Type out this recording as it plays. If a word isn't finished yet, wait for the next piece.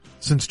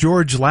since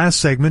George last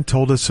segment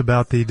told us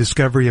about the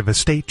discovery of a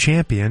state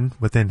champion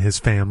within his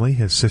family,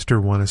 his sister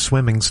won a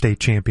swimming state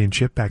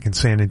championship back in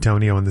San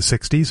Antonio in the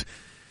 60s.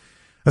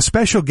 A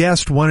special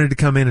guest wanted to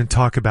come in and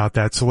talk about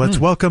that, so let's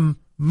welcome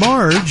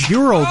Marge,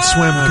 your old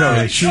swim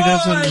coach. She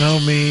doesn't know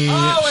me.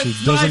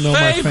 She doesn't know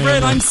my family.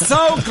 I'm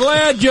so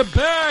glad you're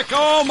back.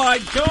 Oh, my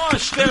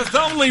gosh. There's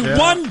only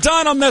one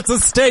Dunham that's a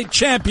state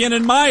champion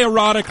in my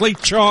erotically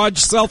charged,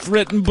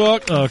 self-written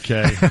book.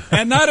 Okay.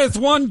 And that is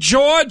one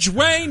George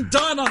Wayne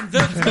Dunham.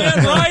 This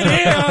man right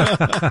here.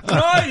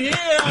 Right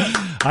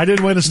here. I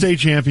didn't win a state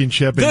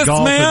championship in This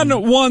golf.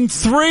 man won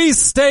 3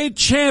 state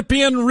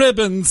champion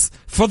ribbons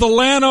for the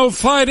Llano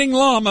Fighting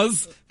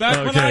Llamas.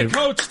 Back when I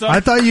coached him. I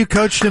thought you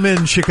coached him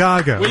in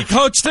Chicago. We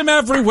coached him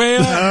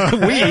everywhere.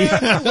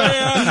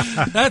 Everywhere.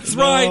 That's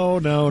right.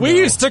 No. We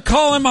used to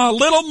call him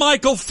Little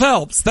Michael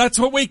Phelps. That's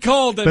what we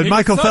called him. But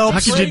Michael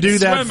Phelps, how could you do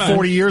that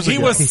 40 years ago?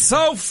 He was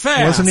so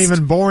fast. Wasn't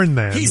even born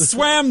then. He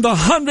swam the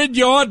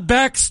 100-yard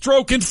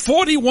backstroke in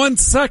 41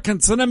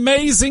 seconds. An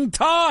amazing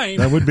time.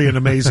 That would be an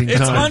amazing time.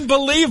 It's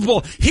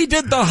unbelievable. He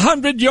did the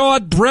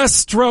 100-yard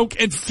breaststroke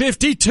in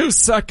 52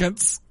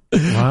 seconds.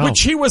 Wow.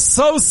 Which he was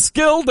so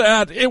skilled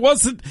at. It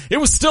was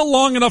still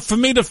long enough for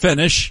me to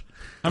finish.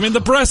 I mean,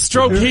 the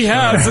breaststroke he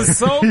has is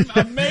so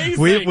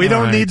amazing. We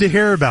don't need to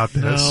hear about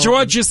this. No.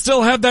 George, you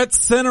still have that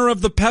center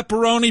of the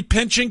pepperoni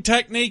pinching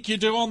technique you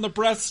do on the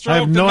breaststroke? I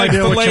have no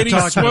idea what you're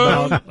talking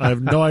swoon? about. I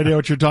have no idea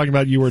what you're talking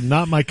about. You were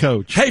not my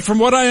coach. Hey, from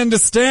what I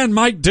understand,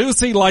 Mike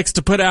Ducey likes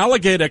to put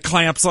alligator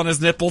clamps on his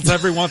nipples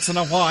every once in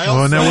a while.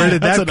 Oh, now where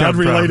did that That's come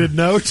an unrelated from?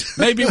 note.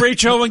 Maybe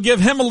reach over and give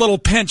him a little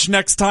pinch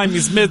next time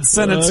he's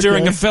mid-sentence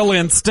during a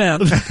fill-in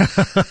stint.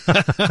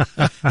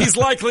 He's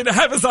likely to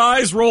have his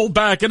eyes roll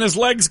back and his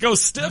legs go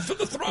stiff in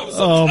the throes.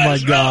 Oh, my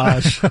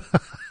gosh.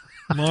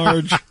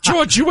 Marge.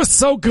 George, you were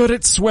so good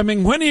at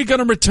swimming. When are you going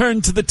to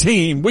return to the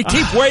team? We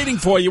keep waiting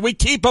for you. We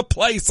keep a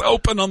place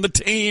open on the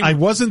team. I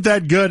wasn't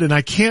that good, and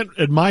I can't,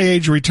 at my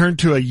age, return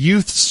to a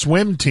youth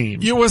swim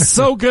team. You were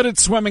so good at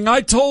swimming.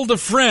 I told a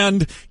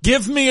friend,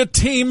 give me a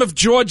team of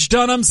George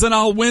Dunhams and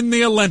I'll win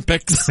the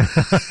Olympics.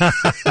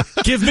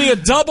 Give me a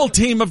double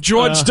team of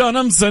George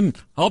Dunhams and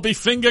I'll be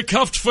finger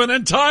cuffed for an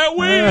entire week.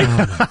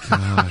 Oh, my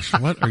gosh.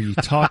 What are you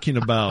talking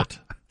about?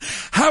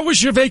 How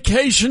was your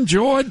vacation,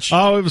 George?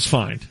 Oh, it was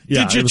fine.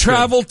 Yeah, Did you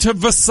travel to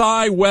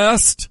Versailles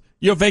West?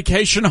 Your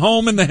vacation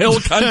home in the hill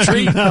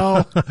country?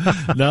 No,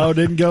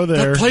 didn't go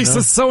there. That place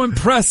is so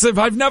impressive.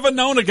 I've never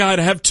known a guy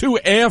to have 2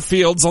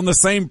 airfields on the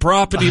same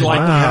property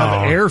like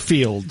that.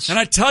 Airfields. And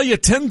I tell you,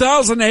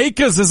 10,000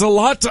 acres is a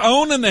lot to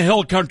own in the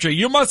hill country.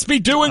 You must be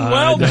doing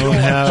well, I don't George.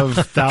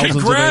 have thousands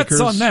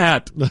Congrats of acres. on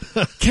that.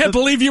 Can't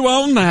believe you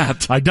own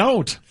that. I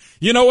don't.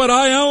 You know what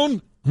I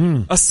own?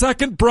 A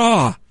second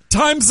bra.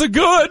 Times are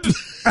good.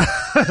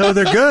 Oh,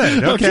 they're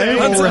good. Okay,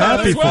 well, we're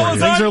happy for you.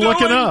 Things are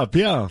looking up,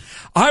 yeah.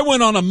 I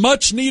went on a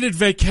much-needed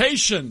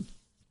vacation.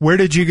 Where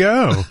did you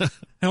go?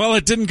 Well,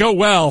 it didn't go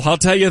well, I'll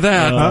tell you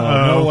that.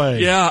 No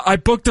way. Yeah, I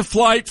booked a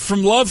flight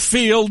from Love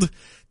Field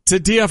to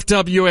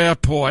DFW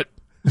Airport.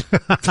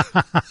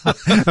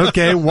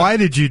 Okay, why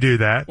did you do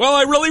that? Well,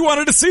 I really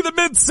wanted to see the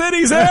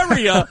Mid-Cities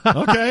area.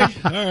 Okay,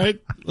 all right.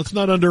 Let's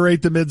not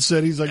underrate the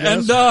mid-cities, I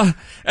guess.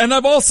 And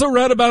I've also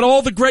read about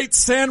all the great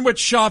sandwich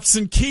shops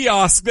and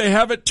kiosks they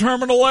have at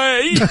Terminal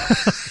A.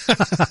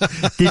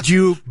 Did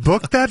you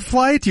book that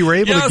flight? You were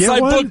able to get one? Yes, I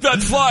booked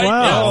that flight.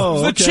 Wow. Yeah, it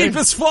was the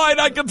cheapest flight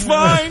I could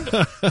find.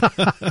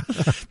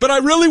 But I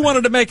really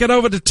wanted to make it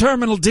over to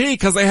Terminal D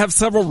because they have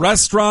several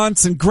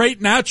restaurants and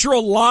great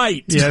natural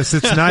light. Yes,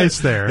 it's nice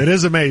there. It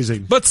is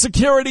amazing. But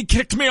security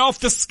kicked me off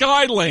the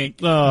Skylink.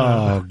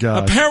 Oh,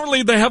 God.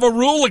 Apparently they have a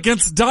rule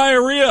against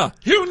diarrhea.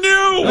 Who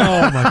knew? Oh,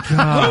 my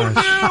gosh.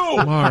 Who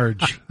knew?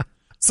 Marge.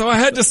 So I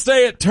had to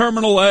stay at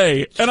Terminal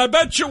A, and I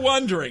bet you're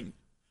wondering,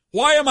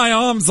 why are my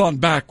arms on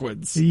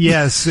backwards?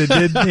 Yes, it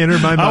did enter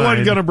my mind. I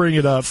wasn't going to bring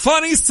it up.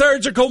 Funny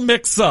surgical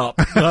mix-up.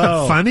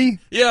 Oh. Funny?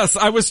 Yes,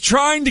 I was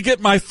trying to get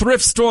my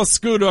thrift store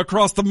scooter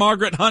across the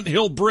Margaret Hunt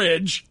Hill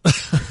Bridge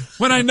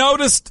when I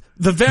noticed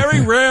the very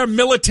rare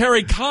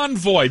military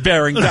convoy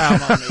bearing down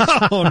on me.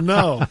 Oh,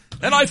 no.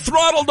 And I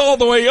throttled all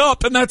the way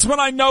up, and that's when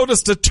I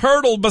noticed a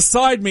turtle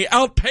beside me,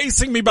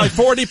 outpacing me by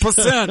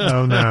 40%.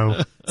 Oh,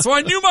 no. So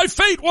I knew my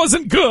fate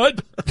wasn't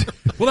good.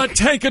 Well, that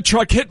tanker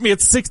truck hit me at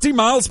 60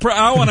 miles per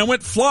hour, and I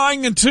went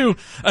flying into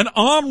an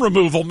arm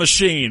removal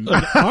machine.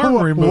 Arm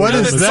removal. What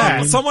is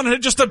that? Someone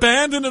had just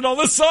abandoned it on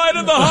the side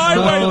of the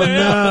highway there.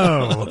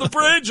 No. On the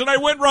bridge, and I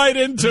went right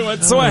into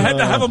it. So I had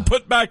to have them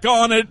put back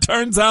on. It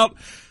turns out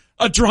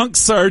a drunk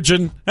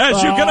surgeon,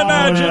 as you can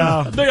imagine.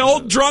 Yeah. The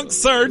old drunk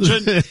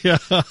surgeon. Yeah.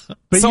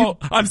 So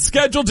I'm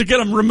scheduled to get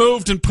them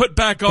removed and put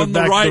back on the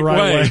back right the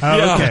right way. way. Oh,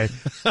 Yeah. okay.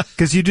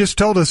 Because you just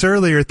told us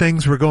earlier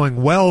things were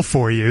going well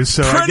for you.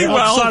 So Pretty well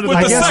outside of with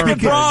the the bar.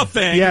 second bra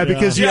thing. Yeah,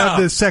 because you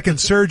have the second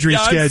surgery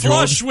I'm scheduled.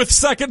 flush with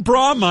second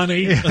bra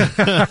money.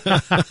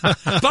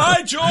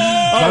 Bye, George.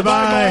 Bye-bye.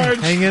 Marge.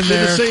 Hang in Good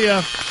there. to see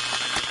ya.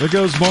 There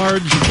goes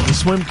Marge, the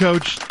swim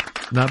coach,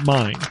 not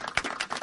mine.